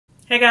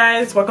Hey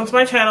guys, welcome to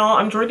my channel.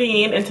 I'm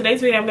Jordine. In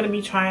today's video I'm going to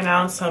be trying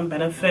out some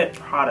Benefit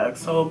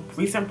products. So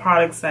recent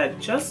products that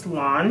just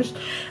launched.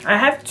 I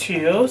have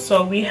two.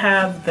 So we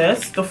have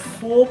this, the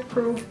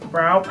Foolproof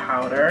Brow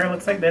Powder. It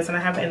looks like this and I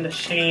have it in the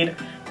shade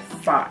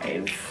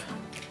 5.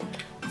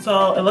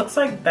 So it looks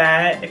like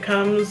that. It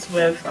comes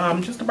with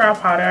just a brow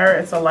powder.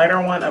 It's a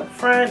lighter one up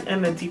front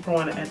and a deeper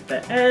one at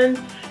the end.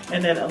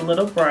 And then a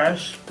little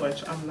brush,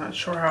 which I'm not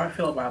sure how I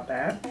feel about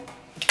that.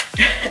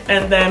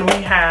 And then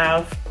we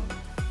have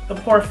the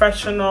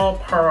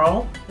Porefessional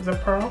Pearl. Is it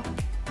Pearl?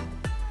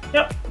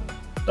 Yep.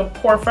 The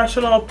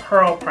Porefessional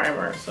Pearl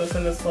Primer. So it's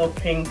in this little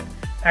pink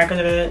package.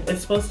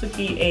 It's supposed to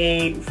be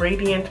a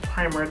radiant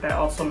primer that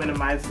also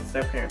minimizes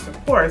the appearance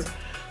of pores.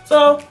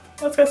 So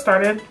let's get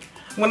started.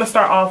 I'm going to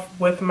start off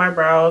with my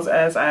brows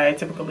as I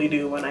typically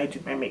do when I do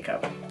my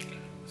makeup.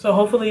 So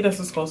hopefully this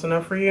is close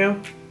enough for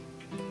you.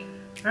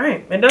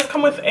 Alright, it does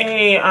come with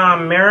a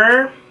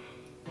mirror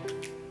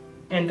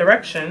and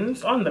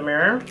directions on the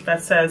mirror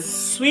that says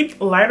sweep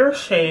lighter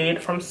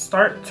shade from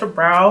start to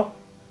brow.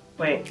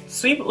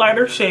 Sweep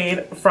lighter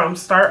shade from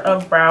start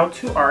of brow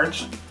to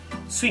arch.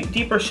 Sweep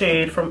deeper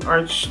shade from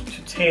arch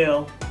to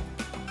tail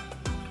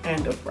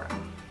end of brow.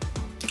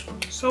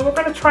 So we're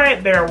gonna try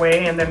it their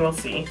way and then we'll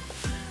see.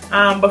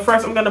 But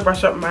first I'm gonna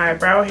brush up my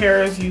brow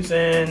hairs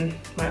using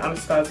my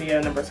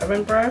Anastasia number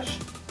 7 brush.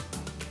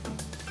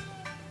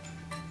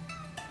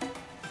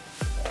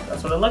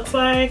 That's what it looks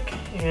like,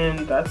 and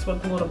that's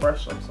what the little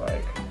brush looks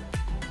like.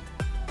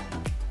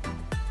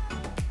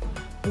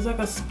 It's like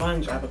a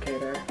sponge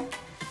applicator.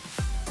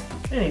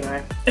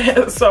 Anyway,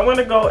 so I'm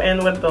gonna go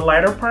in with the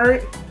lighter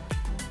part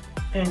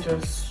and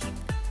just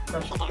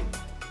brush it down.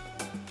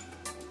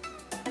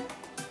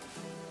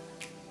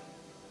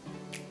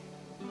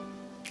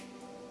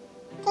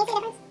 Can you see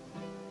the difference?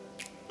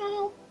 I cannot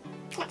tell.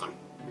 It's right there,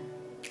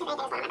 it's one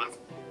of my brows.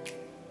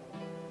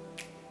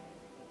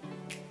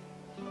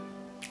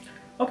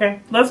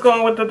 Okay, let's go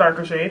in with the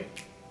darker shade.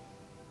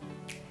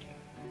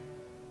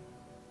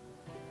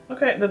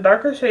 Okay, the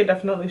darker shade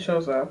definitely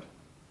shows up.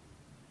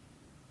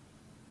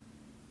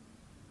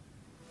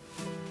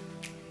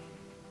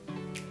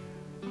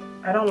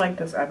 I don't like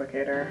this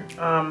applicator.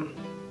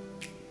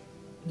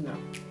 No.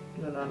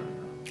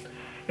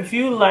 If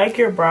you like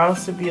your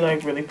brows to be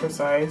like really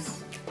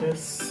precise,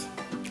 this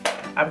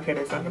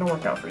applicator is not gonna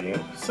work out for you.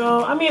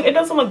 So, I mean, it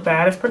doesn't look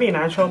bad. It's pretty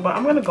natural, but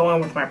I'm gonna go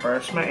in with my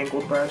brush, my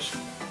angled brush.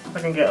 I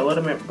can get a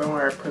little bit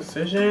more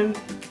precision.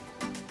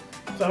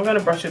 So I'm gonna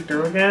brush it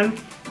through again.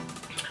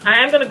 I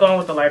am gonna go in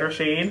with the lighter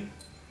shade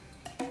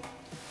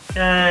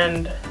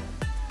and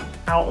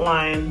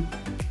outline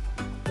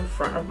the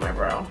front of my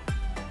brow.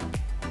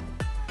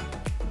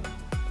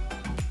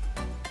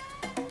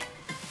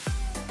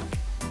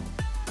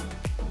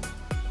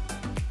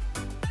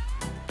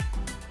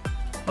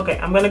 Okay,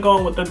 I'm gonna go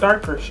in with the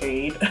darker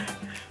shade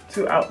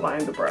to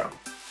outline the brow.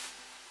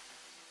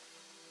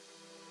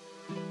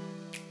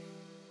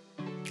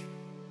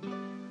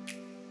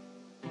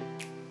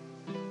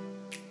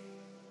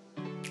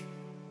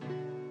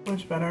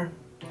 Much better.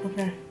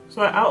 Okay,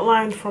 so I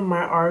outlined from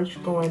my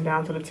arch going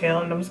down to the tail,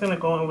 and I'm just gonna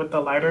go in with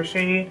the lighter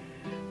shade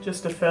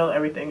just to fill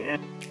everything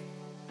in.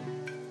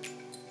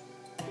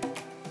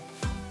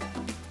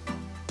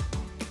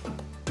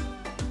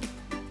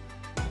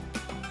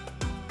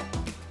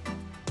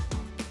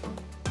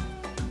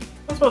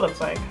 That's what it looks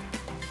like.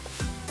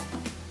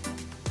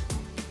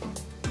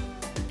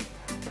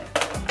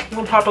 I'm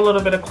gonna pop a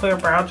little bit of clear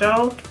brow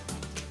gel.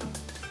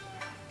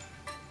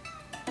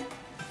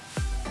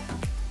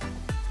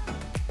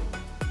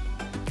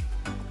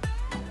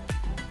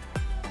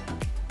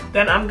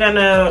 Then I'm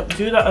gonna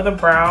do the other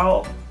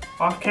brow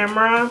off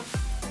camera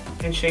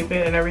and shape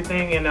it and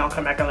everything, and I'll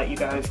come back and let you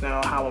guys know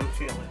how I'm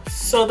feeling.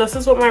 So this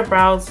is what my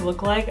brows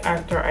look like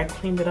after I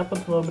cleaned it up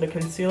with a little bit of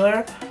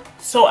concealer.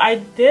 So I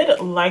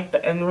did like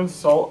the end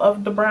result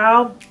of the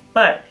brow,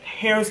 but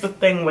here's the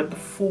thing with the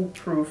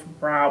Foolproof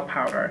Brow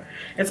Powder.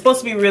 It's supposed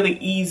to be really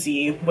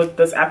easy with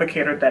this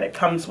applicator that it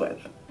comes with,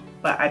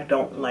 but I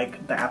don't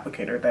like the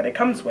applicator that it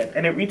comes with.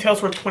 And it retails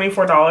for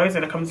 $24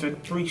 and it comes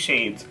with 3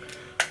 shades.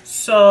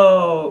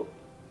 So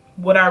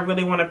would I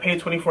really want to pay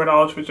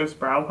 $24 for just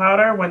brow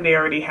powder when they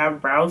already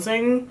have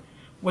browsing,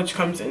 which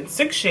comes in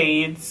 6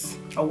 shades,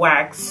 a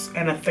wax,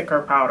 and a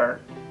thicker powder?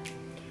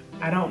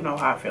 I don't know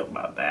how I feel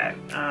about that.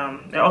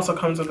 It also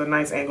comes with a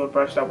nice angled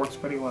brush that works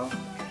pretty well.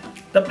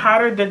 The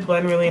powder did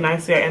blend really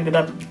nicely. I ended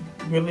up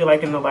really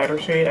liking the lighter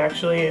shade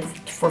actually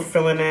for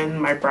filling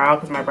in my brow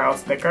because my brow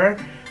is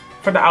thicker.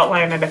 For the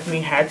outline I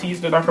definitely had to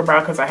use the darker brow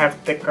because I have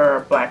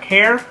thicker black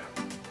hair,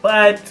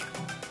 but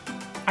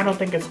I don't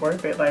think it's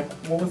worth it. Like,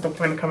 what was the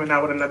point of coming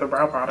out with another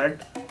brow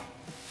product?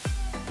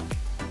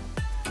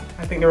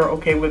 I think they were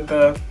okay with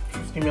the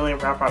 50 million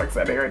brow products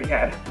that they already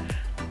had.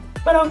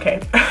 But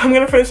okay, I'm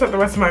gonna finish up the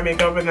rest of my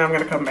makeup and then I'm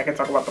gonna come back and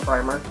talk about the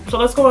primer. So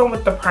let's go in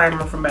with the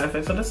primer from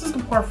Benefit. So this is the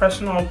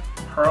Porefessional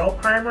Pearl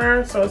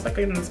Primer. So it's like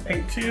in this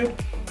pink tube.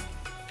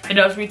 It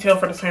does retail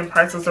for the same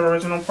price as the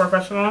original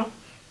Porefessional.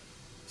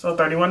 So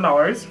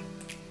 $31.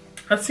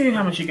 Let's see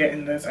how much you get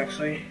in this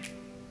actually.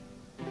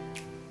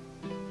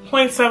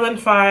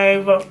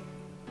 0.75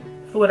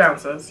 fluid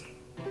ounces.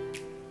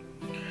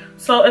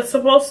 So it's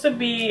supposed to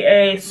be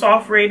a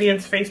soft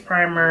radiance face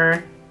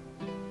primer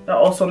that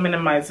also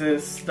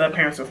minimizes the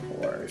appearance of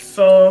pores.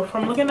 So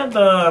from looking at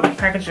the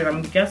packaging,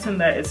 I'm guessing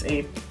that it's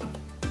a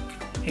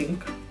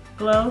pink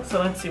glow.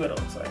 So let's see what it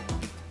looks like.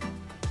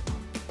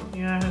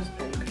 Yeah, it has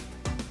pink.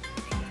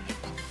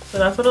 So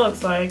that's what it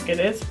looks like. It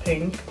is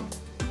pink.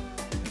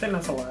 I think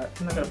that's a lot.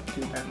 I'm not gonna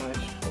do that much.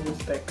 It was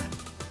thick.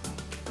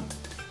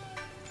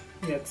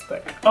 Yeah, it's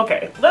thick.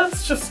 Okay,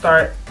 let's just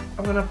start.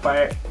 I'm gonna apply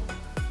it.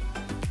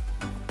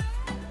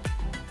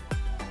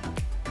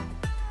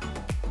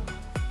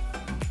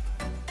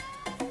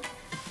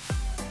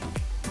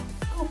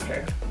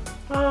 Okay.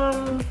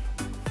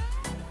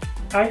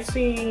 I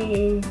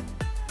see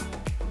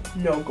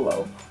no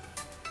glow.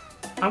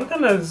 I'm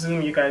gonna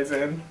zoom you guys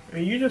in.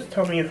 And you just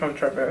tell me if I'm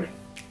tripping.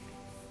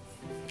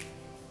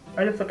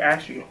 I just look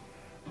ashy.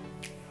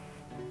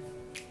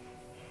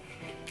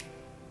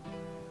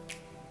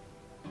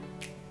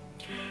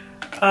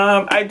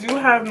 I do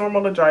have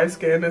normal to dry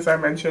skin, as I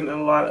mentioned in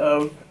a lot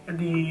of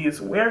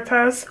these wear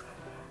tests.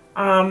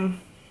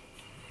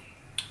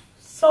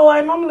 So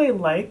I normally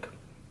like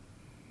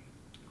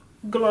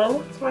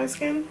glow to my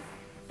skin.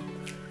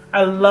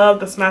 I love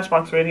the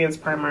Smashbox Radiance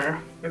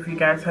Primer. If you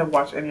guys have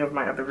watched any of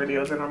my other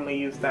videos, I normally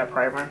use that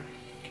primer.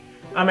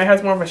 It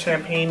has more of a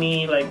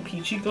champagne-y, like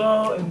peachy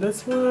glow, and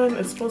this one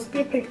is supposed to be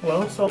a pink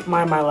glow. So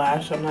mind my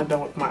lash, I'm not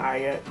done with my eye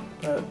yet,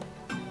 but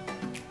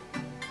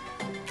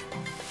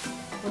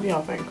what do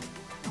y'all think?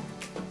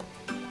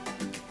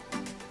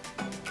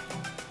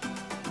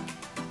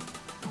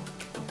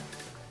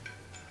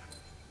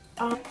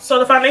 So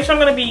the foundation I'm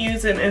going to be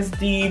using is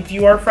the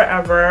Dior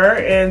Forever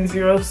in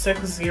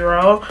 060.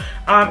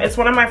 It's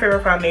one of my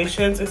favorite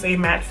foundations. It's a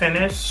matte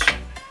finish,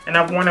 and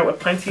I've worn it with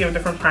plenty of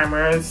different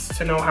primers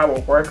to know how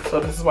it works. So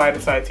this is why I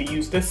decided to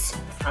use this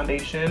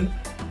foundation.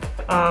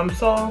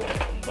 So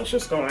let's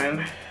just go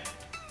in.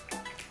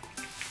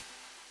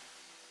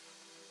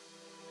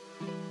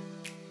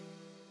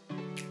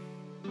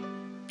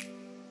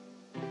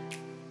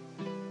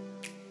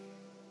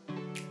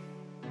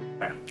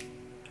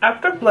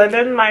 After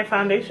blending my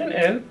foundation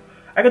in,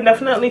 I can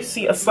definitely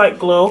see a slight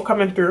glow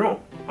coming through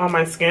on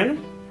my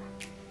skin.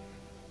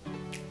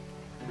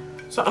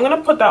 So I'm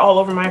gonna put that all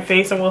over my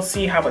face and we'll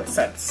see how it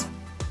sets.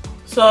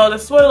 So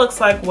this is what it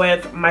looks like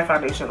with my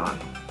foundation on.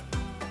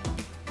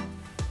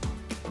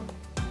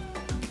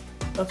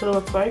 That's what it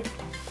looks like.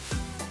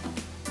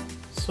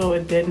 So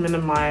it did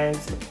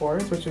minimize the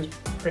pores, which is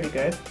pretty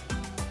good.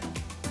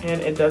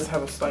 And it does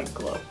have a slight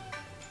glow.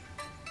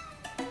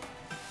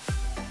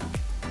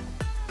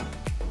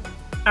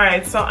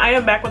 Alright, so I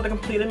am back with the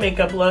completed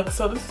makeup look.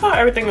 So this is how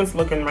everything is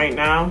looking right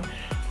now.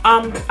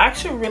 I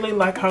actually really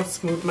like how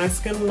smooth my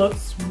skin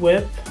looks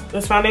with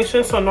this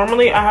foundation. So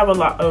normally I have a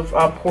lot of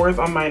pores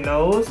on my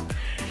nose.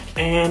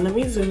 And let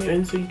me zoom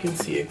in so you can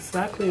see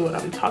exactly what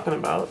I'm talking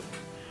about.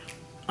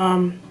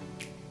 My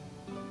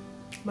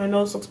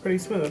nose looks pretty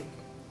smooth.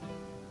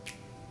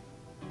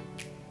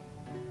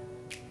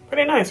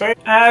 Pretty nice, right?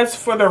 As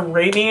for the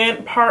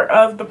radiant part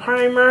of the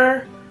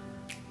primer,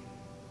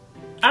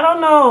 I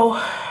don't know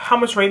how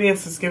much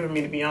radiance it's giving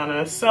me, to be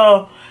honest.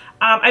 So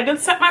I did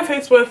set my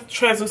face with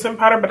translucent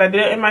powder, but I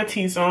did it in my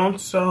T-zone.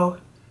 So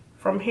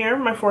from here,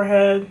 my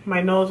forehead,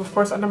 my nose, of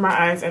course under my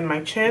eyes, and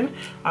my chin,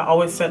 I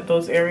always set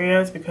those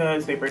areas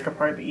because they break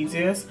apart the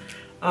easiest.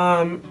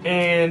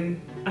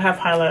 And I have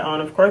highlight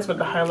on, of course, but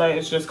the highlight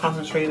is just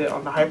concentrated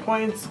on the high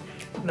points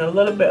and a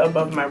little bit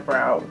above my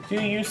brow.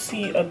 Do you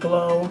see a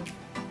glow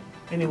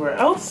anywhere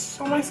else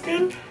on my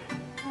skin?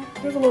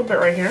 There's a little bit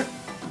right here.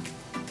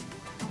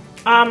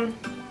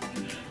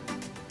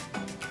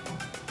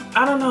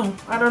 I don't know.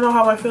 I don't know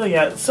how I feel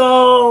yet.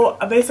 So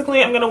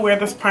basically I'm gonna wear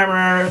this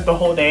primer the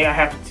whole day. I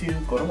have to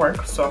go to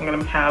work, so I'm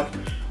gonna have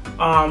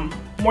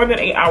more than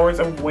 8 hours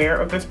of wear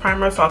of this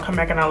primer. So I'll come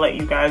back and I'll let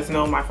you guys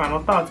know my final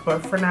thoughts.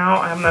 But for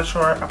now, I'm not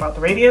sure about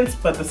the radiance,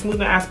 but the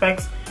smoothing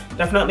aspects,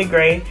 definitely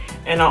great.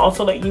 And I'll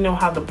also let you know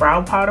how the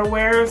brow powder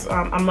wears.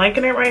 I'm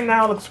liking it right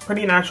now. It looks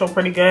pretty natural,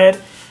 pretty good.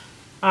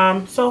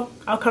 So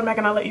I'll come back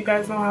and I'll let you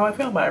guys know how I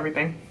feel about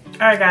everything.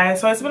 Alright guys,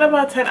 so it's been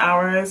about 10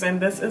 hours and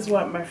this is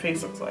what my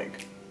face looks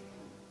like.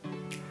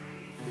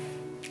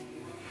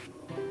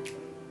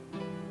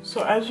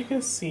 So as you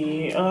can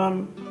see,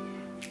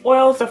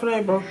 oils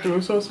definitely broke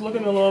through, so it's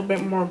looking a little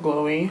bit more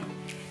glowy.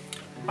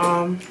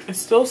 It's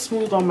still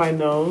smooth on my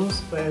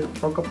nose, but it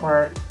broke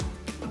apart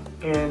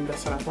in the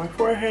center of my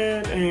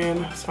forehead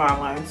and smile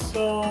lines.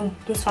 So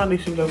this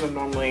foundation doesn't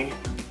normally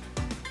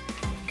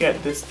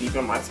get this deep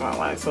in my smile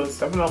lines, so it's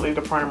definitely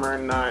the primer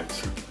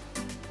not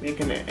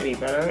making it any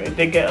better. It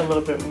did get a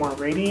little bit more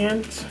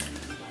radiant.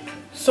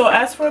 So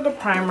as for the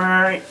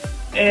primer,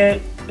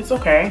 it's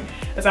okay.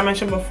 As I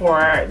mentioned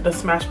before, the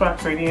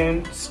Smashbox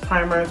Radiance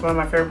Primer is one of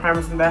my favorite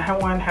primers, and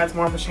that one has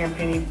more of a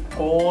champagne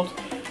gold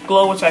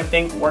glow, which I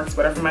think works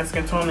better for my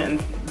skin tone, and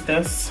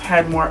this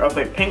had more of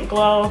a pink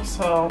glow,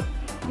 so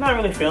I'm not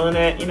really feeling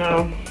it, you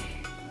know.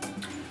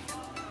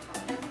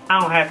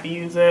 I don't have to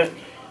use it.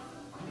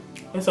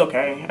 it's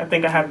okay. I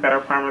think I have better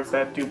primers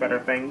that do better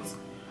things.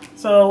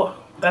 So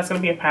that's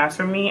gonna be a pass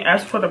for me.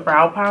 As for the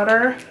brow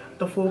powder,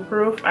 the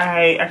Foolproof,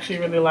 I actually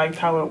really liked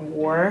how it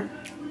wore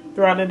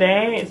throughout the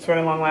day. It's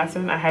very long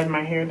lasting. I had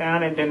my hair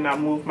down and did not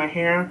move my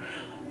hair.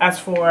 As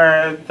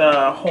for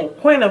the whole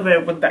point of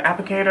it with the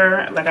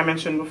applicator, like I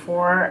mentioned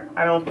before,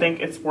 I don't think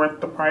it's worth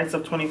the price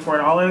of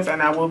 $24,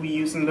 and I will be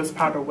using this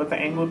powder with the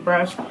angled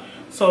brush.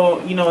 So,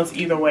 you know, it's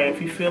either way.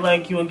 If you feel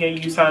like you will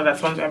get use out of that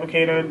sponge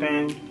applicator,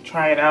 then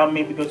try it out.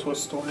 Maybe go to a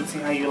store and see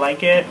how you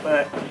like it.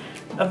 But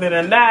other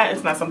than that,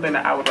 it's not something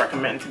that I would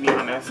recommend, to be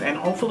honest. And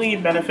hopefully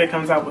Benefit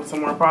comes out with some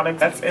more products.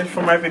 That's it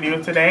for my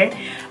video today.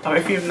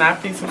 If you have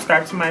not, please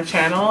subscribe to my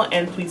channel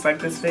and please like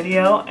this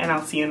video, and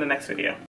I'll see you in the next video.